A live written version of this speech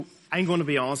I'm going to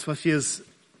be honest with you,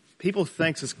 people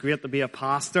think it's great to be a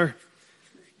pastor.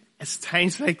 It's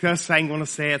times like this I'm going to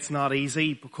say it's not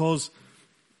easy because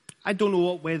I don't know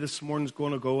what way this morning's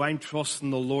going to go. I'm trusting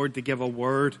the Lord to give a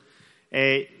word.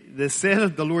 They said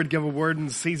that the Lord gave a word in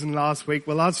the season last week.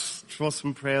 Well, let's trust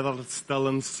and pray that it's still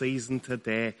in season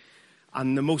today.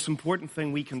 And the most important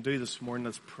thing we can do this morning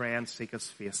is pray and seek His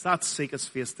face. Let's seek His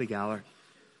face together.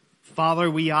 Father,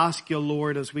 we ask you,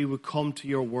 Lord, as we would come to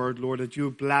your word, Lord, that you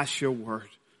would bless your word.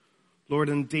 Lord,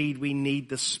 indeed, we need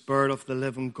the Spirit of the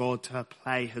living God to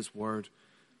apply His word.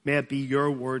 May it be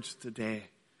your words today.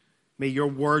 May your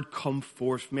word come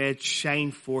forth. May it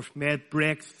shine forth. May it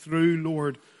break through,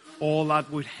 Lord, all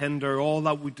that would hinder, all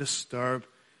that would disturb.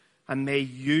 And may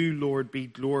you, Lord, be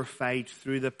glorified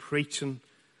through the preaching.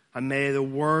 And may the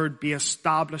word be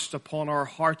established upon our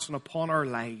hearts and upon our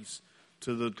lives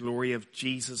to the glory of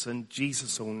Jesus and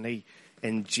Jesus only.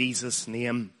 In Jesus'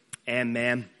 name,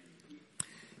 amen.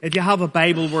 If you have a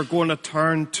Bible, we're going to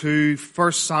turn to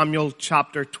 1 Samuel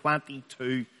chapter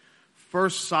 22. 1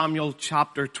 Samuel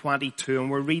chapter 22, and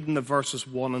we're reading the verses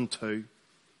 1 and 2.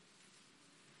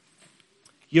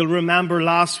 You'll remember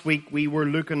last week we were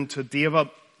looking to David,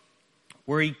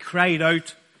 where he cried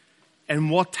out, "In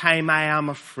what time I am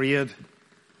afraid,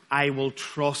 I will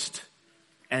trust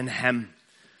in Him."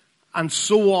 And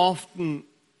so often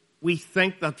we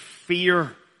think that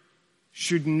fear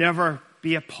should never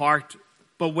be a part.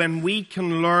 But when we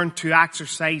can learn to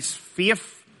exercise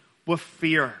faith with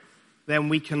fear, then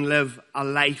we can live a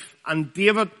life. And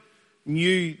David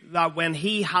knew that when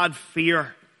he had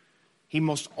fear, he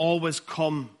must always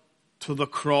come to the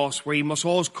cross, where he must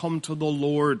always come to the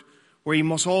Lord, where he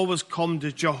must always come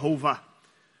to Jehovah.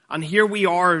 And here we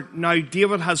are now.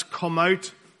 David has come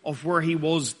out of where he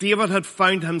was. David had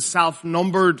found himself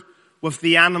numbered with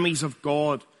the enemies of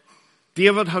God.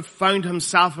 David had found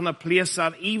himself in a place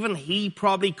that even he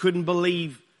probably couldn't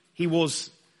believe he was.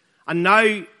 And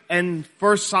now in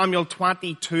 1 Samuel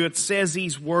 22, it says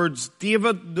these words,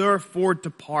 "David therefore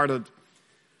departed."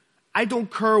 I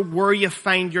don't care where you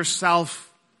find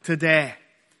yourself today.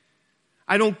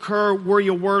 I don't care where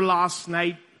you were last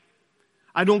night.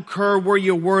 I don't care where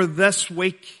you were this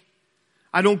week.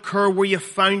 I don't care where you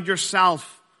found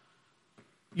yourself.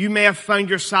 You may have found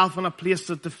yourself in a place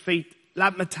of defeat.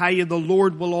 Let me tell you, the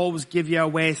Lord will always give you a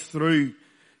way through.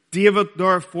 David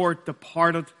therefore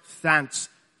departed thence.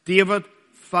 David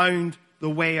found the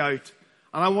way out.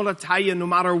 And I want to tell you, no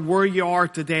matter where you are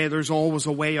today, there's always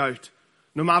a way out.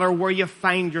 No matter where you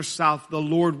find yourself, the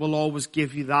Lord will always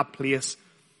give you that place.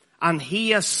 And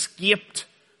he escaped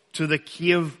to the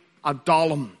cave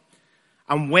Adullam.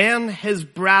 And when his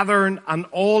brethren and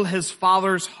all his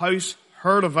father's house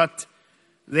heard of it,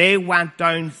 they went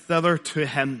down thither to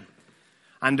him.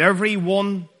 And every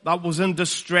one that was in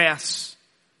distress,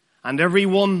 and every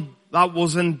one that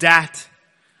was in debt,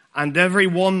 and every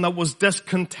one that was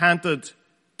discontented,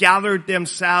 gathered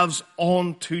themselves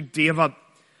unto David.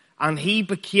 And he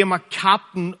became a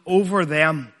captain over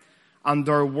them, and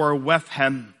there were with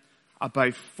him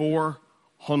about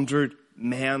 400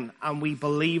 men. And we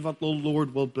believe that the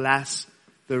Lord will bless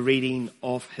the reading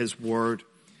of His word.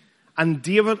 And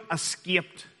David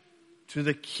escaped to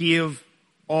the cave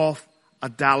of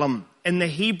Adullam. In the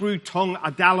Hebrew tongue,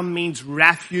 Adullam means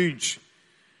refuge.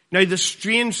 Now the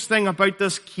strange thing about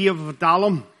this cave of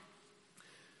Adullam,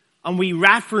 and we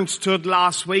referenced to it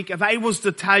last week, if I was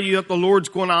to tell you that the Lord's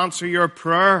going to answer your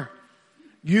prayer,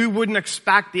 you wouldn't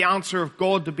expect the answer of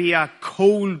God to be a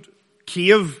cold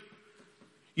cave.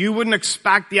 You wouldn't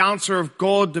expect the answer of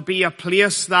God to be a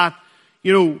place that,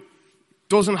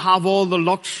 doesn't have all the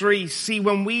luxury. See,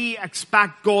 when we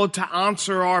expect God to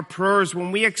answer our prayers,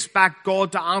 when we expect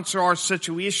God to answer our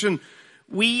situation,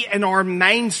 we, in our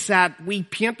mindset, we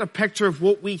paint a picture of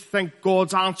what we think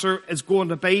God's answer is going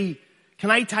to be.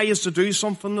 Can I tell you to do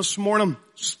something this morning?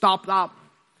 Stop that.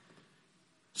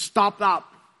 Stop that.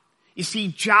 You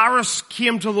see, Jairus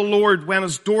came to the Lord when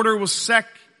his daughter was sick.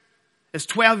 His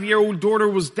 12-year-old daughter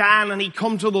was dying, and he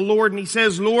come to the Lord and he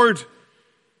says, "Lord,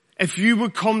 if you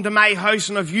would come to my house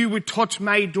and if you would touch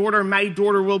my daughter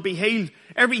will be healed."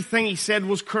 Everything he said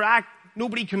was correct.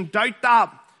 Nobody can doubt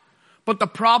that. But the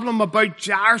problem about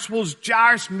Jairus was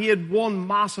Jairus made one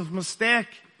massive mistake.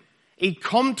 He'd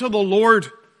come to the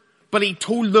Lord, but he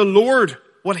told the Lord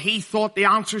what he thought the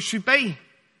answer should be.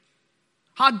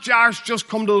 Had Jairus just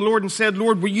come to the Lord and said,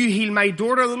 "Lord, will you heal my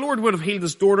daughter?" the Lord would have healed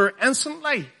his daughter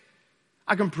instantly.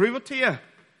 I can prove it to you.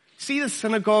 See the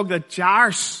synagogue that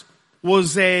Jairus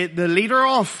was the leader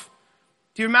of?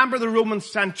 Do you remember the Roman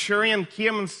centurion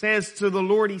came and says to the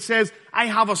Lord, he says, "I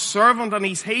have a servant and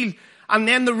he's healed." And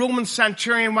then the Roman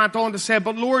centurion went on to say,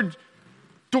 "But Lord,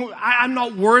 I'm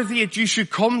not worthy that you should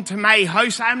come to my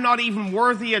house. I'm not even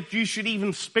worthy that you should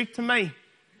even speak to me.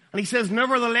 And he says,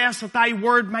 nevertheless, at thy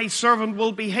word, my servant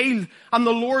will be healed. And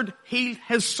the Lord healed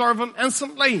his servant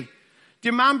instantly. Do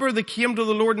you remember they came to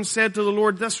the Lord and said to the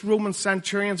Lord, this Roman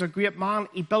centurion's a great man.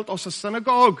 He built us a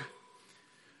synagogue.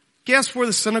 Guess where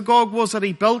the synagogue was that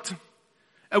he built?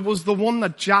 It was the one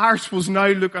that Jairus was now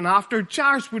looking after.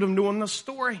 Jairus would have known this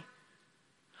story.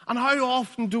 And how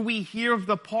often do we hear of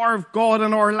the power of God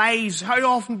in our lives? How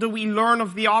often do we learn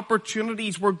of the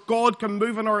opportunities where God can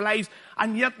move in our lives?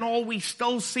 And yet and all, we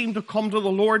still seem to come to the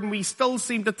Lord and we still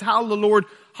seem to tell the Lord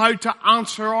how to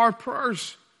answer our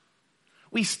prayers.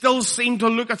 We still seem to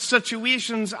look at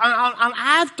situations, and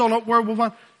I've done it where we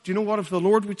went, do you know what, if the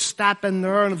Lord would step in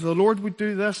there, and if the Lord would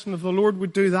do this, and if the Lord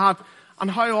would do that, and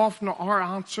how often our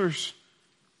answers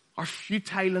are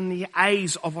futile in the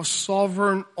eyes of a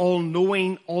sovereign,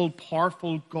 all-knowing,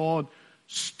 all-powerful God.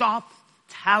 Stop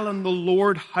telling the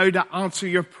Lord how to answer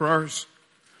your prayers.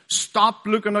 Stop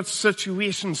looking at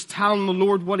situations, telling the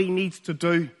Lord what he needs to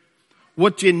do.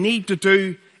 What you need to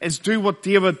do is do what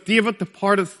David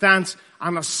departed thence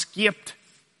and escaped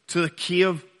to the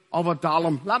cave of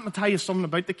Adullam. Let me tell you something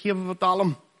about the cave of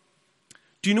Adullam.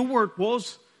 Do you know where it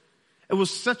was? It was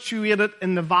situated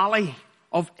in the valley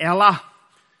of Elah.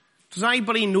 Does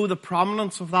anybody know the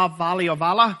prominence of that valley of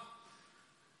Elah?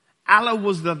 Elah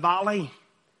was the valley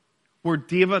where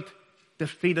David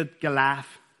defeated Goliath.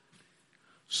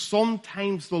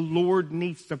 Sometimes the Lord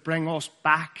needs to bring us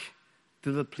back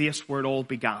to the place where it all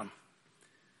began.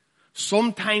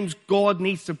 Sometimes God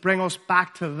needs to bring us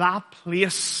back to that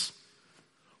place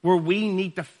where we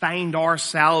need to find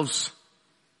ourselves.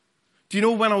 Do you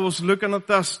know, when I was looking at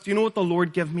this, do you know what the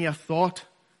Lord gave me a thought?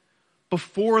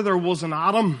 Before there was an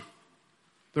Adam,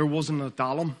 there was an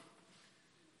Adullam.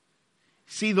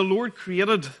 See, the Lord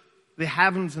created the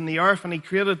heavens and the earth, and he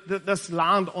created this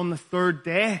land on the third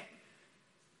day.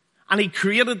 And he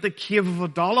created the cave of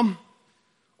Adullam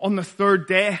on the third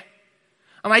day.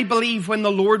 And I believe when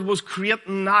the Lord was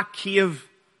creating that cave,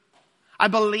 I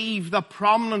believe the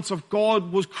prominence of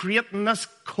God was creating this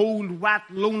cold, wet,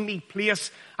 lonely place.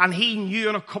 And he knew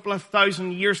in a couple of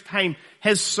 1,000 years' time,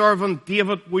 his servant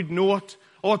David would know it.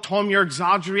 Oh, Tom, you're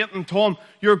exaggerating. Tom,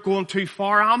 you're going too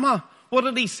far, Amma. What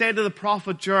did he say to the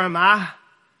prophet Jeremiah?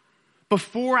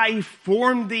 Before I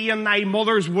formed thee in thy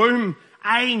mother's womb,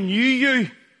 I knew you.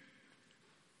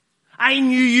 I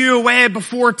knew you away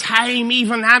before time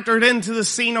even entered into the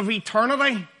scene of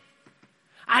eternity.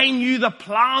 I knew the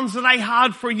plans that I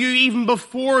had for you even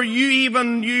before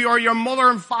you or your mother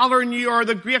and father knew, or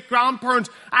the great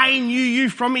grandparents. I knew you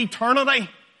from eternity.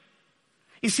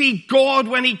 You see, God,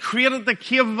 when he created the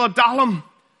cave of Adullam,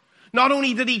 not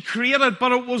only did he create it,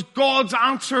 but it was God's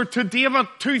answer to David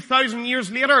 2,000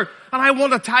 years later. And I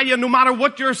want to tell you, no matter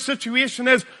what your situation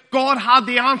is, God had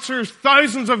the answers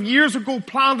thousands of years ago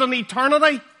planned in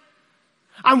eternity.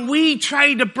 And we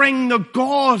try to bring the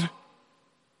God,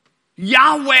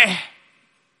 Yahweh,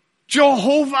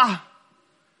 Jehovah,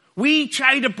 we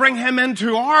try to bring him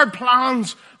into our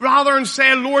plans rather than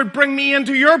say, Lord, bring me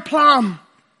into your plan.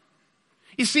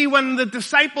 You see, when the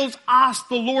disciples asked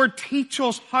the Lord, teach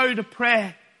us how to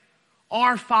pray,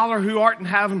 our Father who art in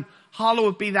heaven,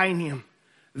 hallowed be thy name.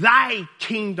 Thy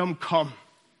kingdom come.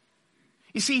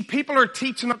 You see, people are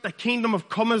teaching that the kingdom of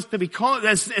come is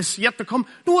yet to come.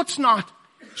 No, it's not.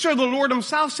 Sure, the Lord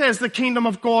himself says the kingdom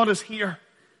of God is here.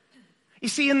 You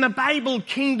see, in the Bible,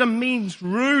 kingdom means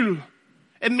rule.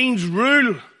 It means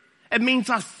rule. It means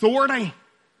authority.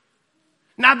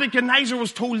 Nebuchadnezzar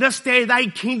was told, this day thy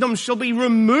kingdom shall be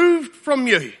removed from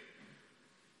you.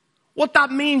 What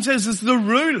that means is the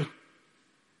rule.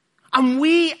 And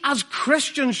we as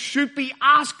Christians should be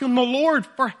asking the Lord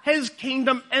for his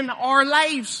kingdom in our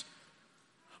lives.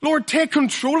 Lord, take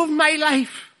control of my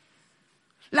life.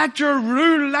 Let your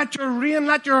rule, let your reign,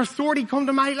 let your authority come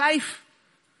to my life.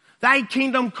 Thy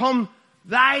kingdom come,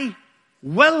 thy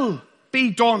will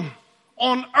be done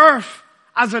on earth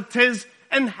as it is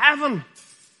in heaven.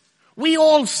 We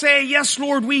all say, yes,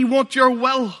 Lord, we want your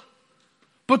will.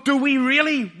 But do we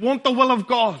really want the will of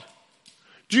God?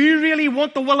 Do you really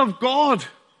want the will of God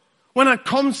when it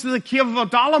comes to the cave of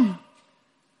Adullam?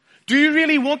 Do you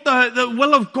really want the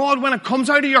will of God when it comes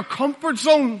out of your comfort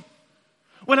zone?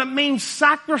 When it means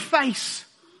sacrifice?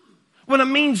 When it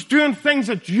means doing things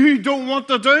that you don't want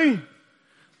to do?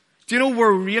 Do you know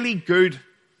we're really good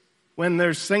when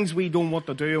there's things we don't want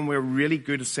to do, and we're really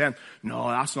good at saying, no,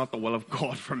 that's not the will of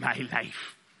God for my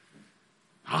life.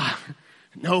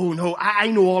 No, I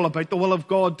know all about the will of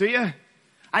God, do you?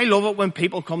 I love it when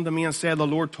people come to me and say, the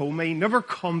Lord told me. Never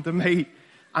come to me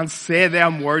and say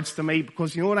them words to me,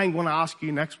 because you know what I'm going to ask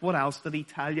you next? What else did he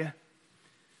tell you?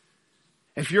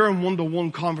 If you're in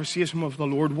one-to-one conversation with the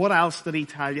Lord, what else did he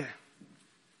tell you?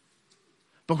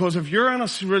 Because if you're in a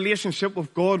relationship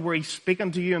with God where he's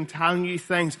speaking to you and telling you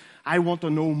things, I want to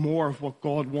know more of what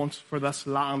God wants for this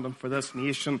land and for this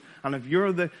nation. And if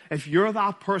you're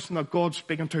that person that God's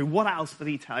speaking to, what else did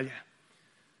he tell you?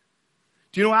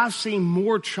 Do you know, I've seen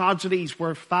more tragedies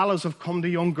where fellas have come to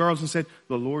young girls and said,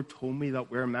 the Lord told me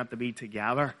that we're meant to be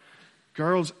together.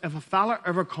 Girls, if a fella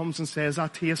ever comes and says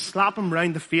that to you, slap him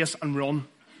round the face and run.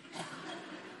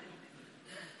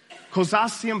 Because that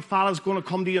same fella's going to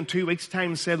come to you in 2 weeks' time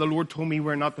and say, the Lord told me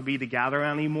we're not to be together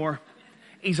anymore.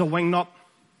 He's a wingnut.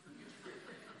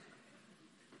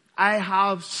 I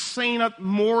have seen it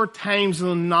more times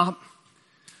than not.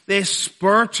 They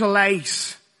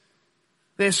spiritualize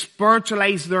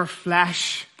their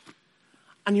flesh.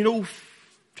 And you know,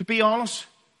 to be honest,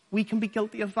 we can be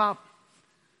guilty of that.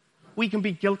 We can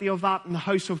be guilty of that in the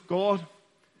house of God.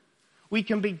 We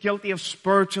can be guilty of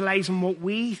spiritualizing what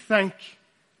we think.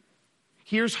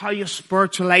 Here's how you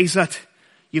spiritualize it.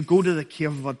 You go to the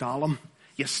cave of Adullam.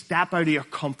 You step out of your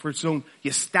comfort zone.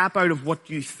 You step out of what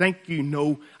you think you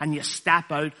know, and you step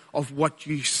out of what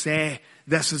you say.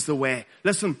 This is the way.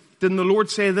 Listen, didn't the Lord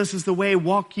say this is the way,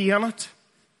 walk ye in it?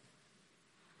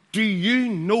 Do you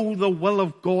know the will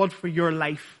of God for your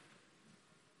life?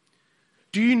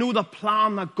 Do you know the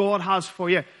plan that God has for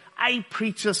you? I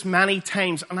preach this many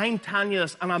times, and I'm telling you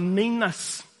this, and I mean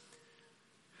this.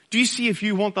 Do you see, if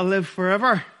you want to live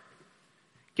forever,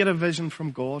 get a vision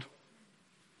from God.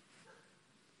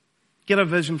 Get a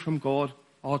vision from God.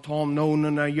 Oh, Tom,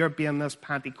 no, you're being this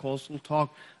Pentecostal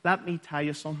talk. Let me tell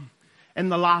you something. In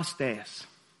the last days,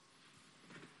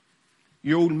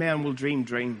 your old men will dream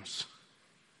dreams.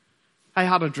 I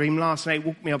had a dream last night,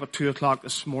 woke me up at 2 o'clock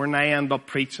this morning. I ended up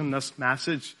preaching this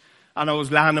message. And I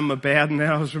was lying in my bed, and then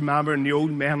I was remembering the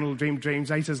old men will dream dreams.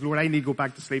 I says, Lord, I need to go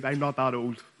back to sleep. I'm not that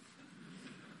old.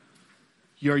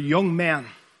 Your young men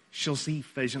shall see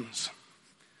visions,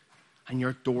 and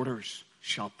your daughters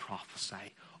shall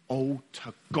prophesy. Oh,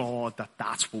 to God that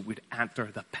that's what would enter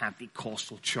the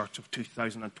Pentecostal church of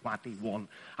 2021.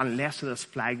 And less of this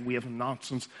flag waving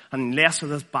nonsense, and less of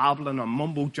this babbling and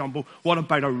mumbo jumbo. What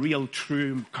about a real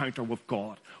true encounter with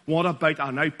God? What about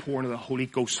an outpouring of the Holy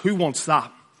Ghost? Who wants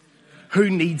that? Who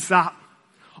needs that?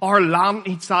 Our land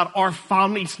needs that. Our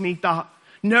families need that.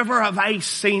 Never have I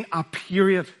seen a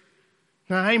period.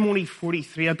 Now, I'm only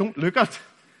 43. I don't look it.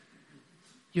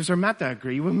 You're meant to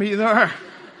agree with me there.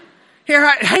 Here,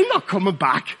 I'm not coming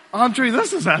back. Andrew,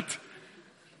 this is it.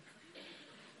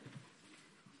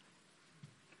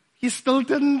 You still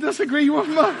didn't disagree with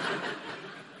me? I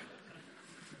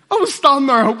was standing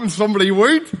there hoping somebody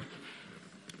would.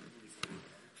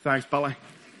 Thanks, Billy.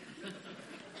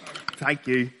 Thank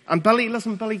you. And Billy,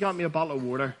 listen, Billy got me a bottle of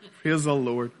water. Praise the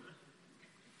Lord.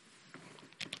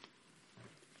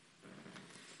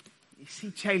 You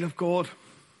see, child of God,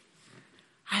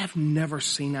 I have never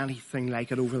seen anything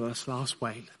like it over this last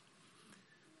while.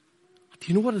 Do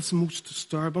you know what is most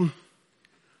disturbing?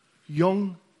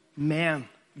 Young men,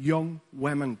 young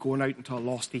women going out into a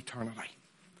lost eternity.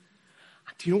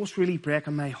 And do you know what's really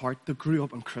breaking my heart? They grew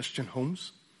up in Christian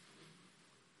homes.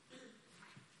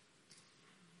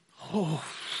 Oh,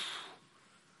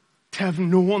 to have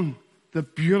known the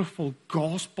beautiful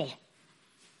gospel.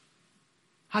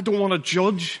 I don't want to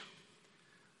judge,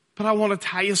 but I want to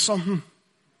tell you something.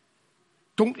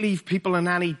 Don't leave people in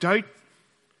any doubt.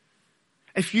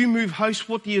 If you move house,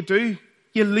 what do?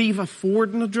 You leave a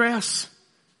forwarding address.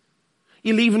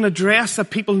 You leave an address that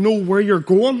people know where you're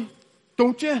going,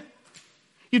 don't you?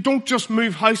 You don't just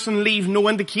move house and leave no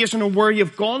indication of where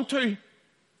you've gone to.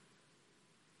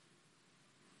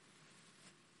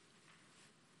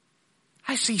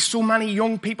 I see so many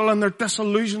young people and they're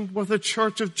disillusioned with the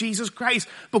Church of Jesus Christ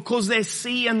because they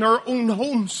see in their own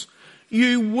homes.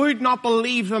 You would not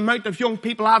believe the amount of young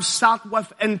people I've sat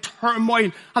with in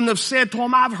turmoil, and they've said,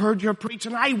 Tom, I've heard your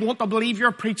preaching. I want to believe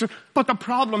your preaching. But the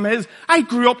problem is, I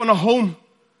grew up in a home,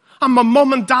 and my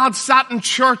mum and dad sat in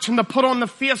church, and they put on the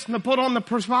face, and they put on the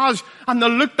presage, and they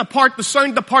looked the part, they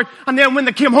sounded the part, and then when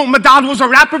they came home, my dad was a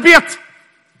reprobate.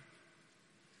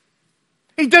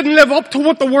 He didn't live up to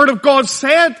what the Word of God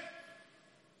said.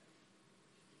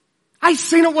 I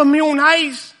seen it with my own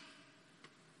eyes.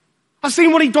 I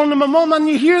seen what he'd done to my mum, and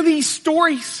you hear these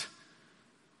stories.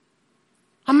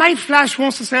 And my flesh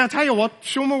wants to say, I'll tell you what,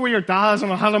 show me where your dad is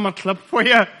and I'll have him a clip for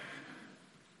you.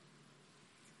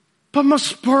 But my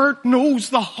spirit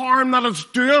knows the harm that it's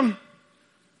doing.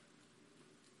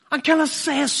 And can I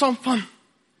say something?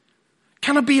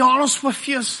 Can I be honest with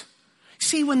you?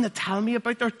 See, when they tell me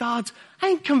about their dads,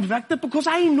 I'm convicted because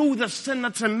I know the sin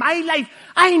that's in my life.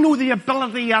 I know the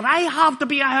ability that I have to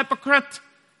be a hypocrite.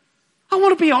 I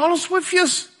want to be honest with you.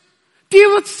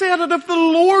 David said that if the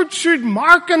Lord should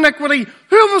mark iniquity,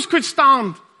 who of us could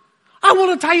stand? I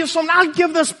want to tell you something. I'll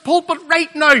give this pulpit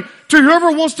right now to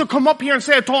whoever wants to come up here and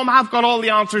say, Tom, I've got all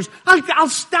the answers. I'll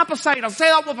step aside. I'll say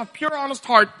that with a pure, honest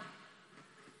heart.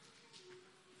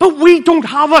 But we don't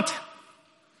have it.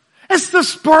 It's the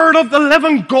Spirit of the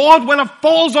living God when it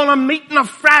falls on a meeting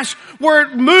afresh, where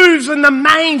it moves in the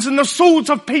minds and the souls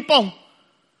of people.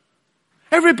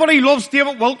 Everybody loves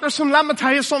David Wilkerson. Let me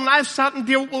tell you something. I've sat in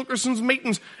David Wilkerson's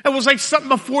meetings. It was like sitting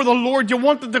before the Lord. You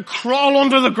wanted to crawl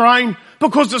under the ground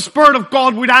because the Spirit of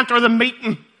God would enter the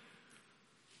meeting.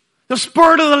 The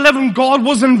Spirit of the living God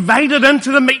was invited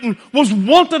into the meeting, was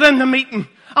wanted in the meeting.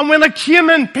 And when it came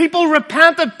in, people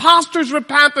repented, pastors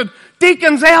repented,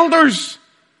 deacons, elders.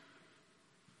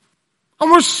 And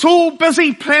we're so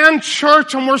busy playing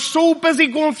church and we're so busy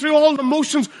going through all the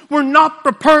motions, we're not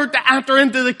prepared to enter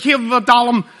into the cave of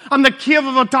Adullam. And the cave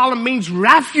of Adullam means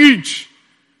refuge.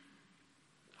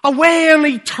 Away in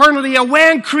eternity,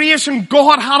 away in creation,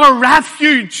 God had a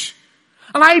refuge.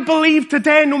 And I believe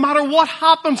today, no matter what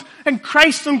happens in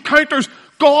Christ's encounters,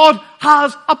 God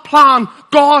has a plan,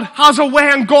 God has a way,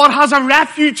 and God has a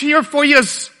refuge here for you.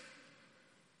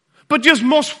 But you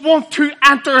must want to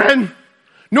enter in.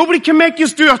 Nobody can make you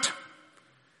do it.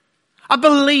 I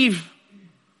believe,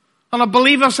 and I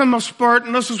believe this in my spirit,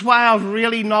 and this is why I've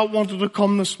really not wanted to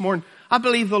come this morning. I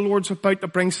believe the Lord's about to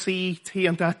bring CET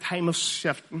into a time of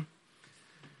shifting.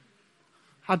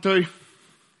 I do.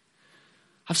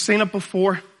 I've seen it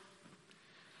before.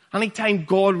 Anytime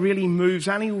God really moves,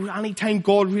 anytime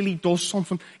God really does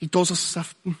something, He does a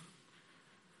sifting.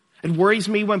 It worries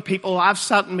me when I've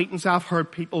sat in meetings, I've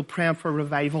heard people praying for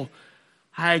revival.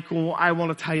 I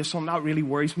want to tell you something, that really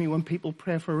worries me when people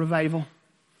pray for revival.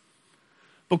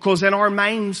 Because in our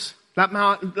minds,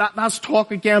 let's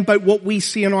talk again about what we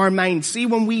see in our minds. See,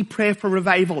 when we pray for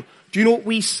revival, do you know what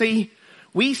we see?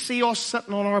 We see us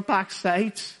sitting on our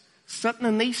backsides, sitting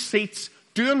in these seats,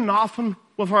 doing nothing,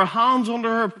 with our hands under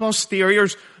our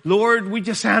posteriors. Lord, we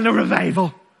just send a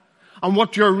revival. And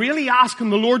what you're really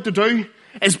asking the Lord to do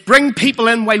is bring people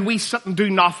in while we sit and do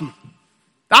nothing.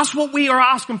 That's what we are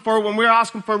asking for when we're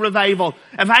asking for revival.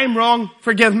 If I'm wrong,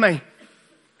 forgive me.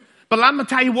 But let me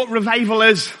tell you what revival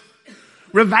is.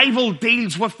 Revival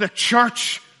deals with the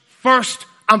church first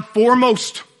and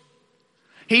foremost.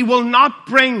 He will not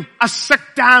bring a sick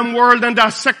down world into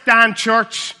a sick down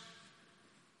church.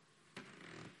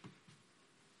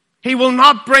 He will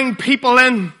not bring people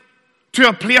in to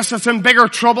a place that's in bigger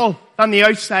trouble than the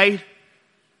outside.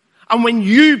 And when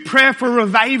you pray for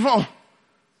revival,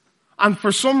 and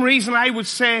for some reason I would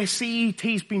say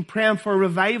CET's been praying for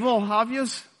revival, have you?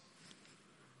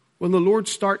 Will the Lord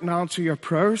start and answer your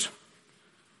prayers?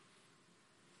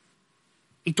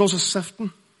 He does a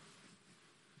sifting.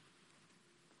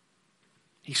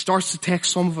 He starts to take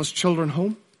some of His children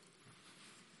home.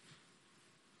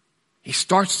 He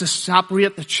starts to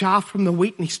separate the chaff from the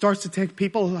wheat, and He starts to take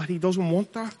people that He doesn't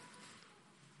want there.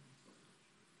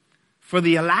 For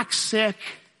the elect's sake,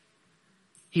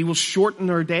 He will shorten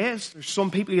their days. There's some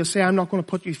people who say, I'm not going to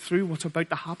put you through what's about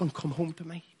to happen. Come home to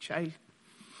me, child.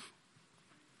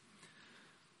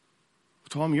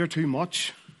 Tom, you're too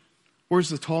much. Where's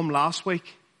the Tom last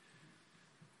week?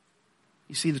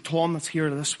 You see, the Tom that's here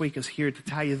this week is here to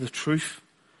tell you the truth,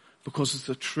 because it's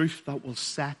the truth that will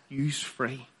set you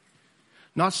free.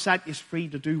 Not set you free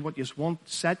to do what you want,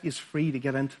 set you free to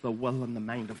get into the will and the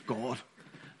mind of God.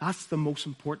 That's the most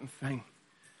important thing.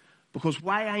 Because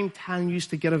why I'm telling you is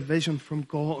to get a vision from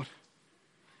God.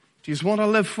 Do you want to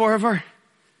live forever?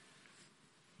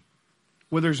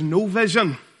 Where there's no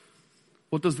vision,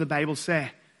 what does the Bible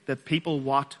say? That people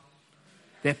what?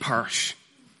 They perish.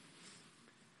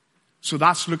 So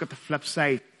let's look at the flip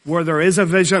side. Where there is a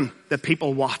vision, the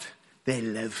people what? They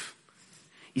live.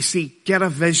 You see, get a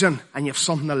vision and you have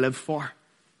something to live for.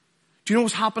 Do you know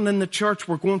what's happened in the church?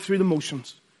 We're going through the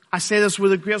motions. I say this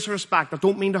with the greatest respect. I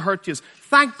don't mean to hurt you.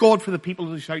 Thank God for the people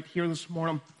who's out here this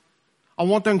morning. I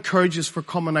want to encourage you for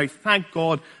coming out. Thank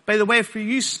God. By the way, for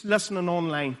you listening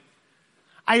online,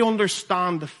 I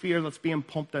understand the fear that's being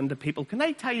pumped into people. Can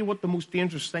I tell you what the most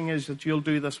dangerous thing is that you'll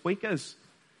do this week is?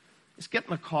 It's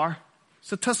getting a car.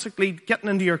 Statistically, getting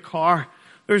into your car.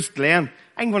 There's Glenn.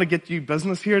 I'm going to get you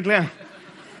business here, Glenn.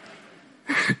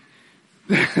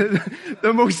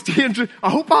 The most dangerous, I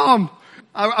hope I'm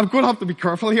going to have to be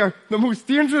careful here. The most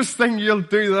dangerous thing you'll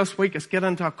do this week is get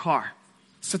into a car.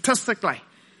 Statistically.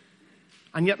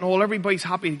 And yet everybody's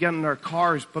happy to get in their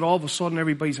cars, but all of a sudden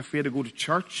everybody's afraid to go to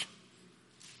church.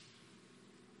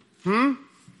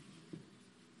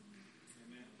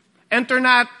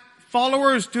 Internet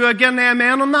followers, do I get an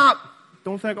amen on that?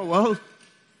 Don't think I will.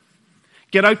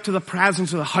 Get out to the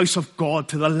presence of the house of God,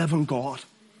 to the living God.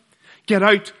 Get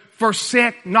out.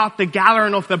 Forsake not the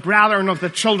gathering of the brethren of the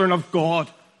children of God.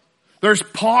 There's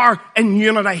power in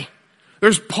unity.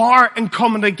 There's power in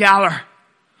coming together.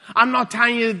 I'm not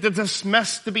telling you to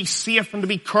dismiss, to be safe and to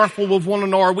be careful with one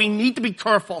another. We need to be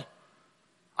careful.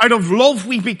 Out of love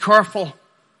we be careful.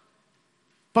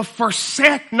 But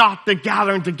forsake not the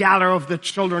gathering together of the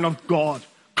children of God.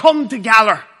 Come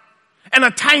together. In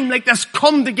a time like this,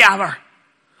 come together.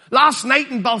 Last night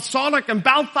in Balsonic and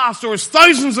Belfast, there was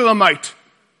thousands of them out.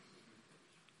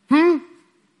 Am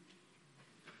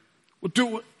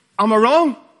I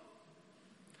wrong?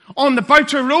 On the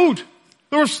Boucher Road,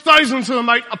 there was thousands of them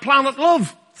out at Planet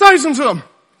Love. Thousands of them.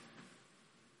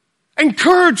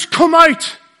 Encourage, come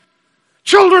out.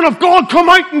 Children of God, come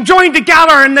out and join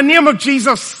together in the name of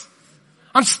Jesus.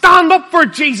 And stand up for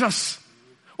Jesus.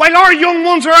 While our young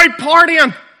ones are out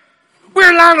partying,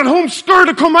 we're lying at home scared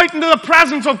to come out into the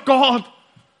presence of God.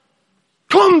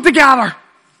 Come together.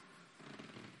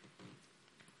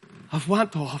 I've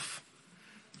went off.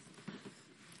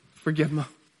 Forgive me.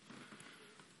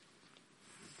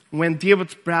 When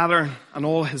David's brethren and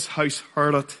all his house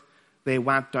heard it, they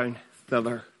went down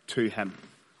thither to him.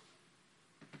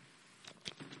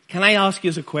 Can I ask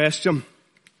you a question?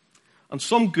 And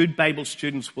some good Bible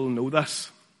students will know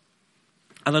this.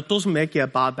 And it doesn't make you a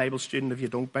bad Bible student if you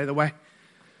don't, by the way.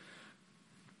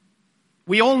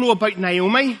 We all know about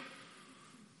Naomi.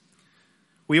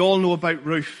 We all know about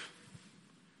Ruth.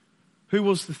 Who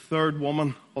was the third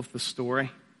woman of the story?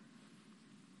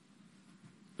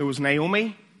 There was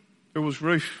Naomi. There was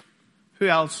Ruth. Who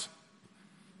else?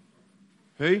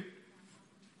 Who?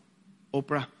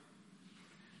 Oprah.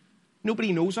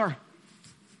 Nobody knows her.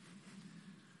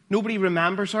 Nobody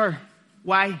remembers her.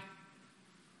 Why?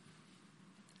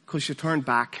 Because she turned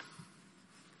back.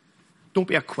 Don't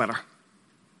be a quitter.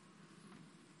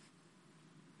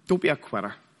 Don't be a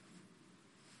quitter.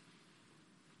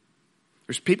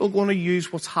 There's people going to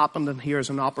use what's happened in here as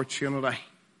an opportunity.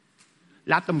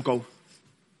 Let them go.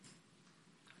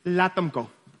 Let them go.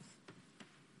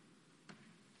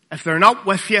 If they're not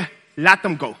with you, let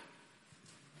them go.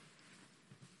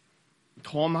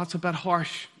 Tom, that's a bit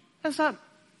harsh. Is it?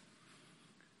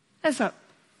 Is it?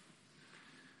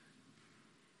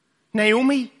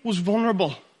 Naomi was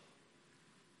vulnerable.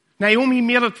 Naomi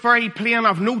made it very plain.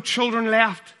 I've no children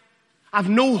left. I've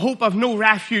no hope. I've no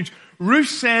refuge. Ruth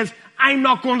says, I'm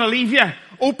not going to leave you.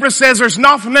 Oprah says, there's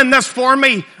nothing in this for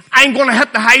me. I'm going to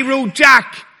hit the high road,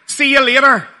 Jack. See you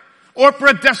later.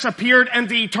 Oprah disappeared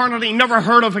into eternity, never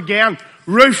heard of again.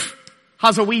 Ruth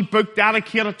has a wee book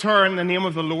dedicated to her in the name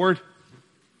of the Lord.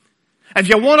 If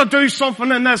you want to do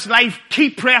something in this life,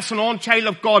 keep pressing on, child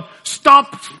of God.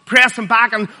 Stop pressing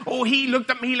back and, oh, he looked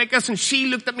at me like this and she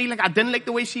looked at me like, I didn't like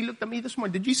the way she looked at me this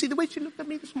morning. Did you see the way she looked at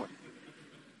me this morning?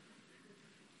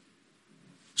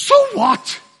 So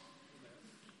what?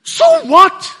 So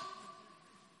what?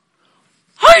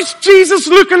 How's Jesus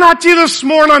looking at you this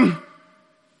morning?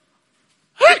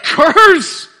 Who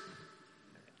cares?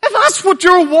 If that's what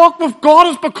your walk with God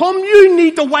has become, you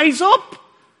need to wise up.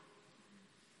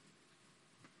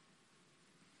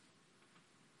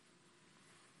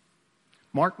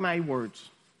 Mark my words.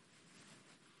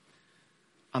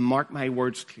 And mark my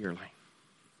words clearly.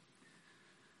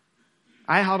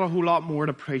 I had a whole lot more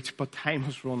to preach, but time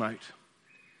has run out.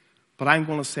 But I'm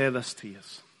going to say this to you.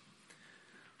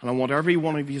 And I want every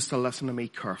one of you to listen to me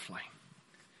carefully.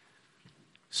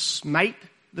 Smite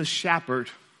the shepherd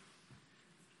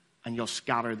and you'll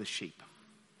scatter the sheep.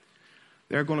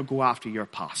 They're going to go after your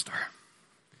pastor.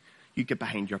 You get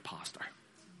behind your pastor.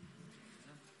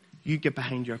 You get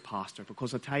behind your pastor,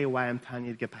 because I'll tell you why I'm telling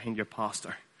you to get behind your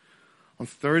pastor. On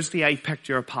Thursday, I picked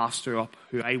your pastor up,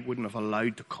 who I wouldn't have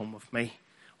allowed to come with me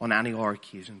on any other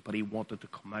occasion, but he wanted to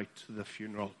come out to the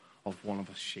funeral of one of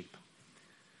his sheep.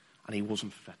 And he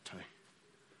wasn't fit to.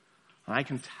 And I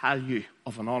can tell you,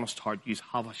 of an honest heart, you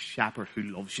have a shepherd who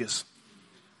loves you.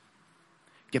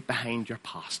 Get behind your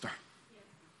pastor.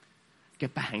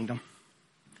 Get behind him.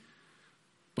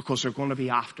 Because they're going to be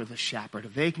after the shepherd.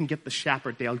 If they can get the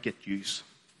shepherd, they'll get you.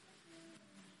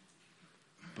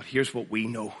 But here's what we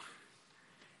know.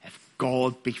 If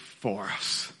God be for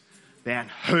us, then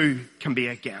who can be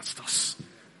against us?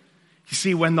 You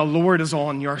see, when the Lord is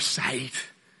on your side,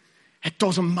 it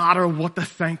doesn't matter what they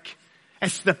think.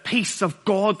 It's the peace of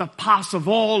God that passes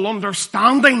all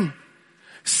understanding.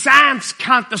 Science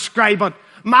can't describe it.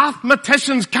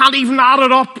 Mathematicians can't even add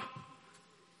it up.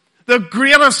 The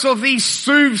greatest of these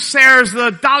soothsayers, the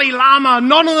Dalai Lama,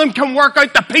 none of them can work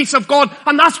out the peace of God.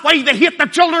 And that's why they hate the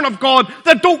children of God.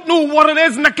 They don't know what it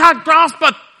is and they can't grasp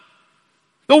it.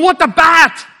 They want to buy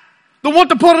it. They want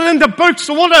to put it into books.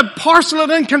 They want to parcel it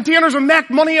in containers and make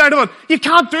money out of it. You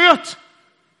can't do it.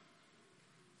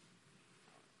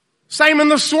 Simon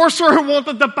the sorcerer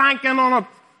wanted to bank in on it.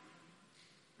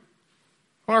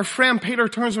 When our friend Peter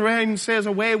turns around and says,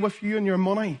 away with you and your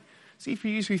money. See, for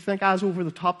you who think I was over the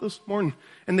top this morning,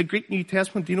 in the Greek New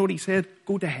Testament, do you know what he said?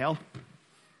 Go to hell.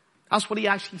 That's what he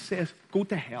actually says. Go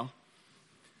to hell.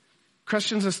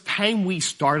 Christians, it's time we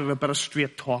started a bit of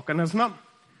straight talking, isn't it?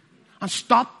 And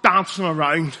stop dancing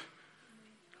around.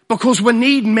 Because we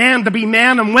need men to be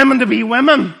men and women to be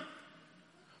women.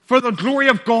 For the glory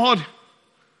of God.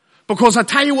 Because I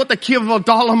tell you what, the cave of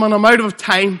Adullam, and I'm out of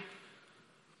time.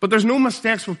 But there's no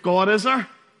mistakes with God, is there?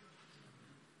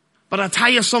 But I'll tell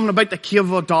you something about the cave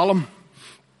of Adullam.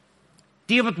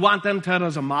 David went into it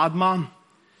as a madman.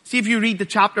 See, if you read the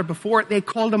chapter before it, they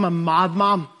called him a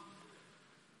madman.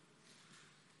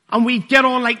 And we get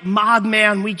on like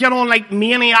madmen. We get on like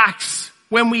maniacs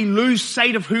when we lose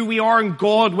sight of who we are in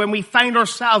God. When we find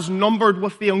ourselves numbered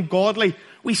with the ungodly.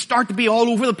 We start to be all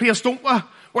over the place, don't we?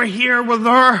 We're here, we're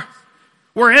there.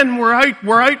 We're in, we're out,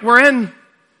 we're out, we're in.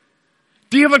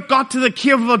 David got to the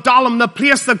cave of Adullam, the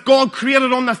place that God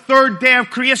created on the third day of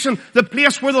creation. The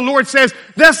place where the Lord says,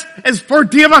 this is for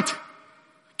David.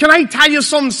 Can I tell you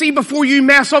something? See, before you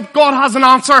mess up, God has an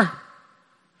answer.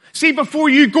 See, before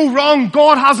you go wrong,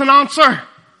 God has an answer.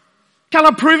 Can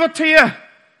I prove it to you?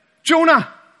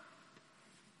 Jonah.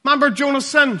 Remember Jonah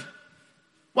sinned.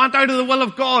 Went out of the will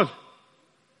of God.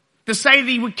 Decided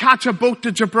he would catch a boat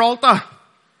to Gibraltar.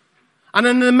 And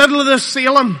in the middle of this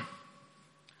sailing,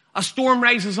 a storm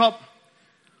rises up.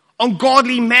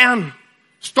 Ungodly men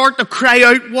start to cry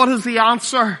out, what is the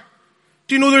answer?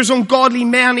 Do you know there's ungodly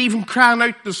men even crying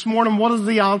out this morning, what is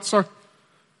the answer?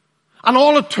 And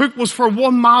all it took was for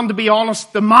one man to be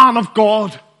honest, the man of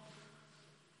God.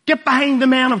 Get behind the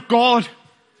man of God.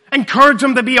 Encourage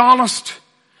him to be honest.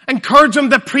 Encourage him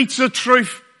to preach the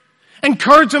truth.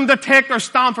 Encourage them to take their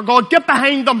stand for God. Get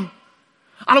behind them.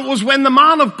 And it was when the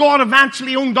man of God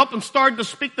eventually owned up and started to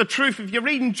speak the truth. If you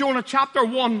read in Jonah chapter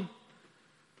 1,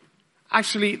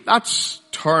 actually, that's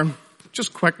turn.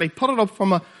 Just quickly, put it up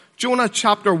from Jonah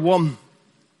chapter 1.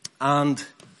 And,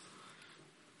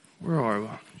 where are we?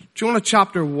 Jonah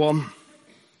chapter 1.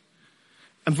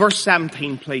 And verse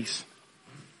 17, please.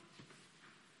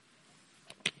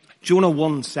 Jonah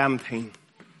 1:17.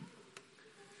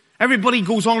 Everybody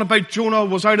goes on about Jonah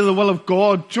was out of the will of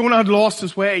God. Jonah had lost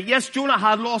his way. Yes, Jonah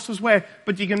had lost his way,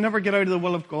 but you can never get out of the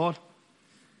will of God.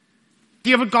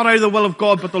 David got out of the will of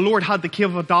God, but the Lord had the cave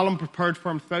of Adullam prepared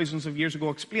for him thousands of years ago.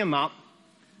 Explain that.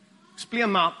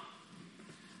 Explain that.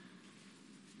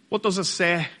 What does it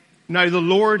say? Now the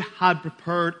Lord had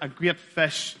prepared a great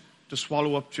fish to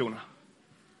swallow up Jonah.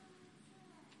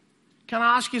 Can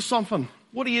I ask you something?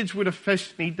 What age would a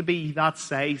fish need to be that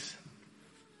size?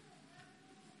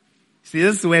 See,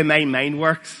 this is the way my mind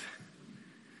works.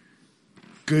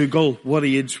 Google, what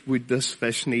age would this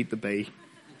fish need to be?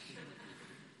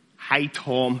 Hi,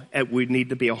 Tom, it would need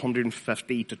to be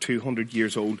 150 to 200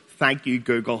 years old. Thank you,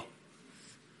 Google.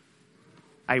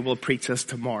 I will preach this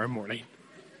tomorrow morning.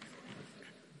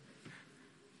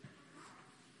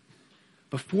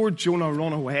 Before Jonah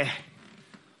ran away,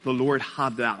 the Lord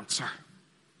had the answer.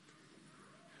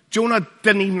 Jonah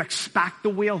didn't even expect the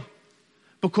whale.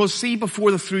 Because see, before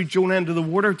they threw Jonah into the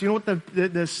water, do you know what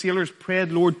the sailors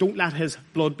prayed? Lord, don't let his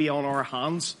blood be on our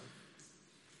hands.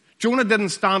 Jonah didn't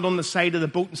stand on the side of the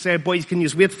boat and say, boys, can you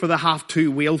wait for the 2:30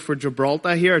 whale for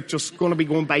Gibraltar here? It's just going to be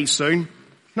going by soon.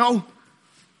 No.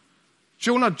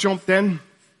 Jonah jumped in,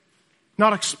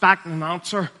 not expecting an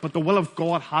answer, but the will of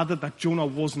God had it that Jonah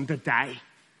wasn't to die.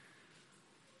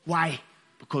 Why?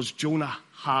 Because Jonah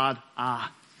had a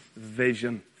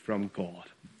vision from God.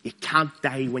 You can't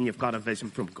die when you've got a vision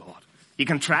from God. You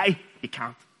can try, you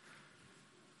can't.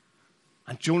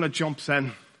 And Jonah jumps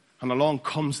in, and along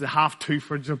comes the 2:30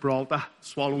 for Gibraltar,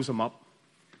 swallows him up.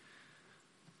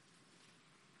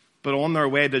 But on their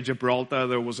way to Gibraltar,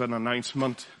 there was an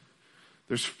announcement.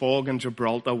 There's fog in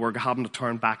Gibraltar, we're having to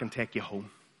turn back and take you home.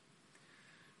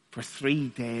 For 3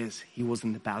 days, he was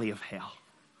in the belly of hell.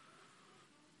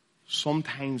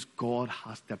 Sometimes God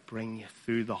has to bring you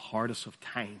through the hardest of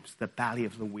times, the belly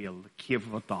of the whale, the cave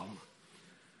of Adullam.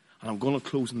 And I'm going to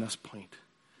close on this point.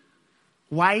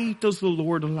 Why does the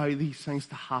Lord allow these things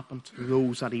to happen to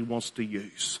those that he wants to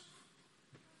use?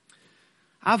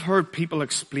 I've heard people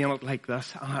explain it like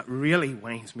this, and it really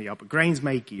winds me up. It grinds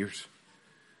my gears.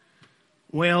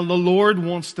 Well, the Lord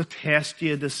wants to test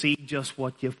you to see just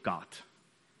what you've got.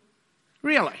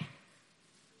 Really?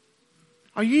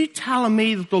 Are you telling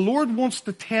me that the Lord wants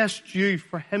to test you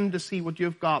for Him to see what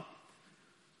you've got?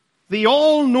 The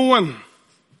all-knowing,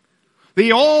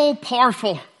 the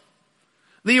all-powerful,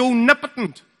 the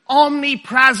omnipotent,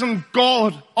 omnipresent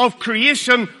God of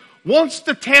creation wants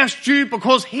to test you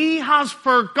because He has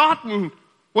forgotten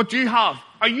what you have.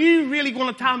 Are you really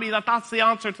going to tell me that that's the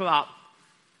answer to that?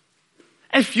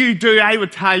 If you do, I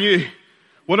would tell you,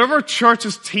 whatever church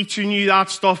is teaching you that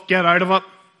stuff, get out of it.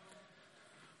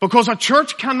 Because a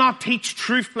church cannot teach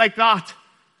truth like that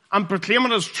and proclaim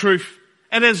it as truth.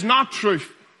 It is not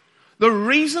truth. The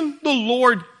reason the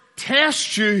Lord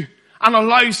tests you and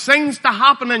allows things to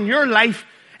happen in your life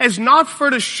is not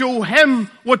for to show Him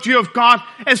what you have got,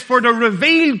 it's for to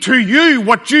reveal to you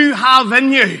what you have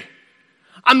in you.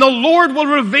 And the Lord will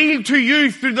reveal to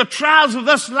you through the trials of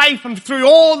this life and through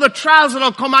all the trials that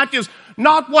will come at you,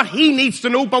 not what He needs to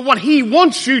know, but what He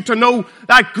wants you to know,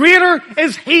 that greater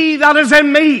is He that is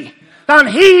in me than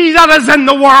he that is in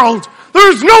the world.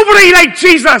 There's nobody like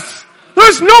Jesus.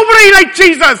 There's nobody like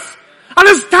Jesus. And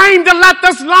it's time to let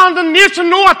this land and nation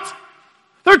know it.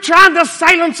 They're trying to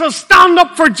silence us. Stand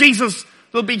up for Jesus.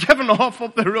 They'll be given off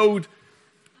up the road.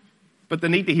 But they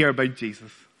need to hear about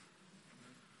Jesus.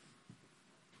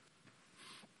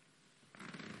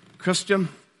 Christian,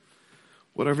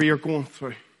 whatever you're going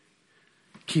through,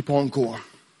 keep on going.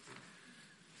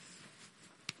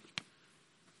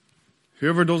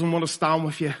 Whoever doesn't want to stand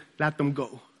with you, let them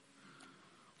go.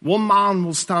 One man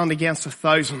will stand against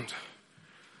 1,000.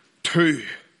 2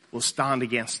 will stand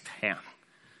against 10.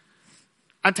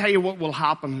 I tell you what will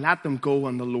happen. Let them go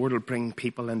and the Lord will bring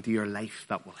people into your life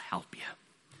that will help you.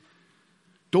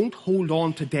 Don't hold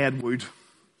on to dead wood.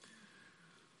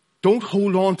 Don't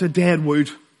hold on to dead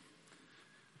wood.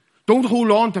 Don't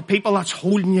hold on to people that's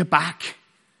holding you back.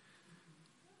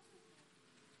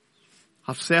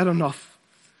 I've said enough.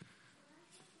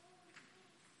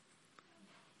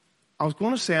 I was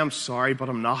going to say I'm sorry, but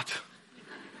I'm not.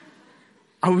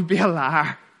 I would be a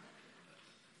liar.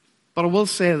 But I will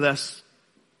say this.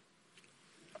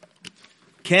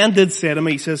 Ken did say to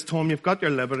me, he says, Tom, you've got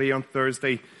your liberty on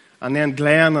Thursday. And then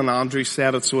Glenn and Andrew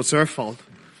said it, so it's their fault.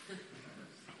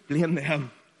 Blame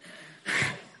them.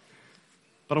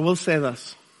 But I will say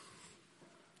this.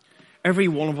 Every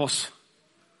one of us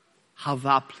have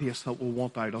that place that we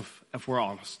want out of, if we're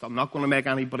honest. I'm not going to make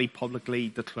anybody publicly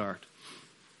declared.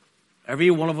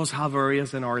 Every one of us have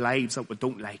areas in our lives that we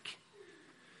don't like.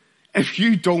 If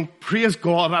you don't, praise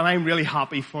God, and I'm really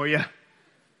happy for you.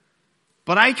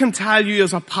 But I can tell you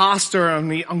as a pastor,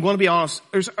 and I'm going to be honest,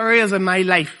 there's areas in my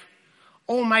life,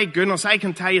 oh my goodness, I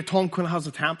can tell you Tom Quinn has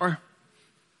a temper.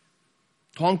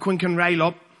 Tom Quinn can rile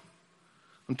up.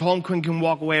 And Tom Quinn can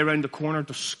walk away around the corner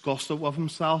disgusted with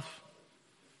himself.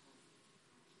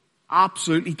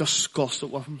 Absolutely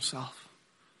disgusted with himself.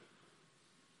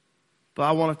 But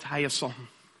I want to tell you something.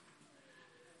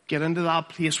 Get into that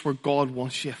place where God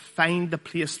wants you. Find the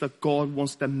place that God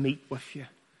wants to meet with you.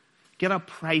 Get a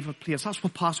private place. That's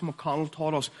what Pastor McConnell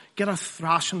taught us. Get a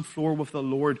thrashing floor with the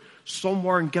Lord.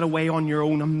 Somewhere and get away on your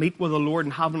own and meet with the Lord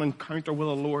and have an encounter with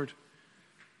the Lord.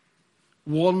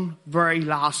 One very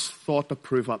last thought to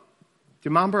prove it. Do you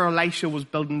remember Elisha was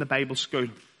building the Bible school?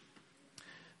 Do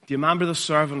you remember the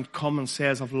servant come and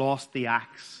says, I've lost the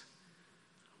axe?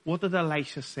 What did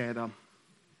Elisha say to him?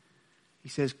 He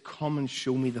says, come and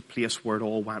show me the place where it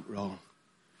all went wrong.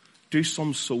 Do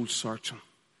some soul searching.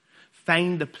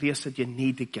 Find the place that you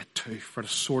need to get to for to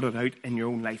sort it out in your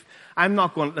own life. I'm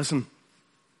not going to, listen,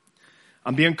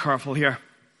 I'm being careful here.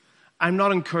 I'm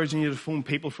not encouraging you to phone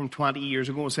people from 20 years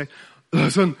ago and say,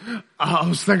 listen, I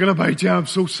was thinking about you, I'm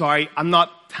so sorry. I'm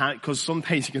not, because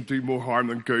sometimes you can do more harm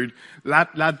than good.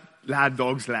 Let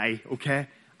dogs lie, okay?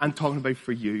 I'm talking about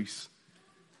for yous.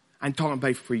 I'm talking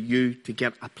about for you to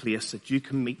get a place that you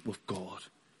can meet with God.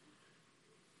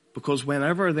 Because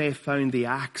whenever they found the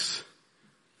axe,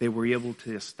 they were able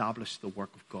to establish the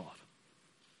work of God.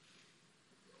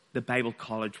 The Bible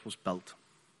college was built.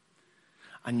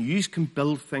 And you can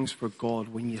build things for God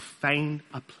when you find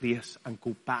a place and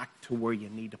go back to where you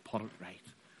need to put it right.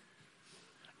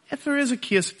 If there is a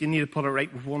case that you need to put it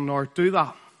right with one another, do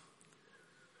that.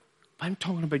 But I'm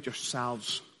talking about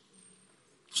yourselves.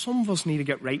 Some of us need to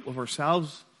get right with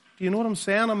ourselves. Do you know what I'm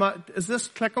saying? Is this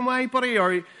clicking away, buddy?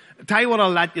 Or tell you what I'll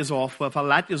let you off with. I'll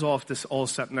let you off this all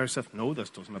sitting there saying, no, this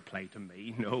doesn't apply to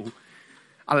me. No.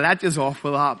 I'll let you off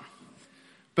with that.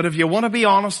 But if you want to be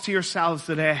honest to yourselves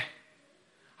today,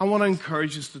 I want to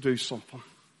encourage you to do something.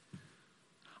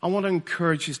 I want to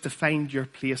encourage you to find your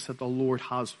place that the Lord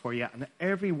has for you. And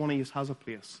every one of you has a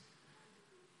place.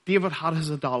 David had his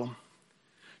Adullam.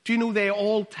 Do you know they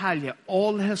all tell you,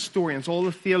 all the historians, all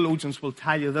the theologians will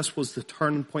tell you this was the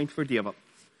turning point for David.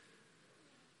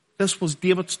 This was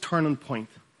David's turning point.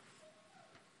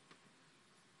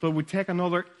 But it would take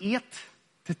another 8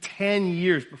 to 10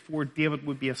 years before David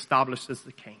would be established as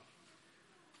the king.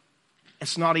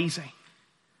 It's not easy.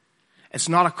 It's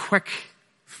not a quick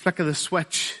flick of the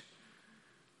switch.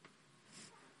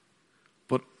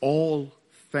 But all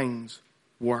things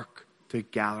work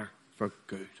together for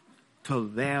good to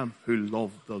them who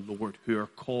love the Lord, who are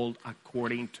called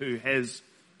according to his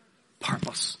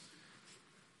purpose.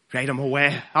 Right, I'm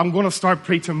away. I'm going to start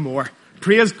preaching more.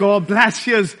 Praise God. Bless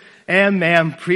you. Amen.